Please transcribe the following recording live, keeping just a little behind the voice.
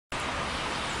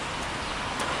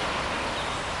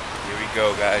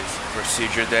go, guys.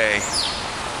 Procedure day.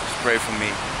 Just pray for me.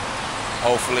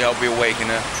 Hopefully I'll be awake in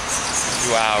a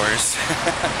few hours.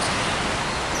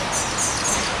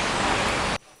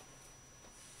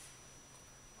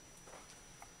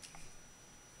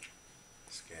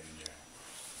 Let's get in there.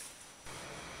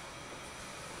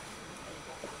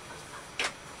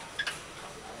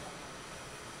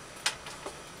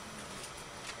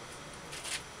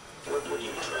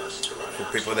 For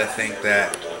people that think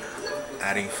that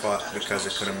I didn't fuck because I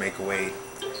couldn't make weight,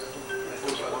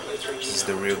 this is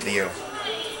the real deal.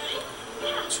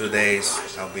 2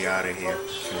 days, I'll be out of here.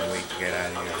 Can't wait to get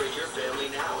out of here.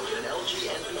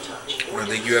 I want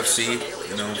to thank UFC,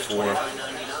 for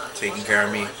taking care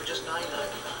of me.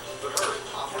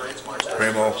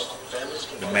 Primo,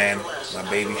 the man, my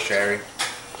baby Sherry,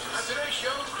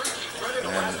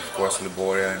 and of course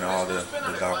Liboria and all the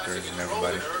doctors and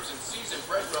everybody.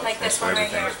 Like this one right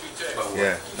here?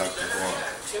 Yeah, Dr. Vaughn.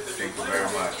 Thank you very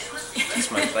much. It's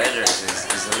my pleasure.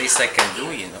 It's the least I can do,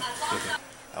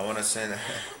 I want to send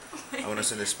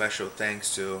a special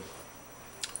thanks to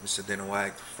Mr. Dana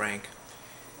White, Frank,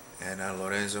 and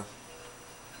Lorenzo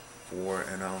for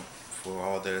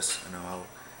all this. I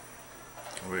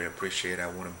really appreciate it. I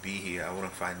wouldn't be here. I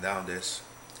wouldn't find out this,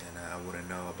 and I wouldn't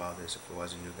know about this if it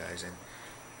wasn't you guys,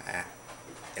 and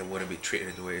it wouldn't be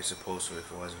treated the way it's supposed to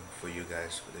if it wasn't for you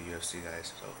guys, for the UFC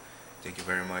guys. So thank you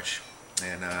very much,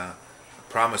 and I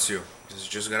promise you, this is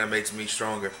just gonna make me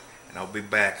stronger, and I'll be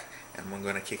back, and I'm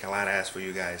gonna kick a lot of ass for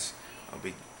you guys. I'll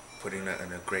be putting in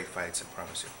a great fights, I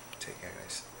promise you. Take care,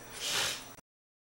 guys.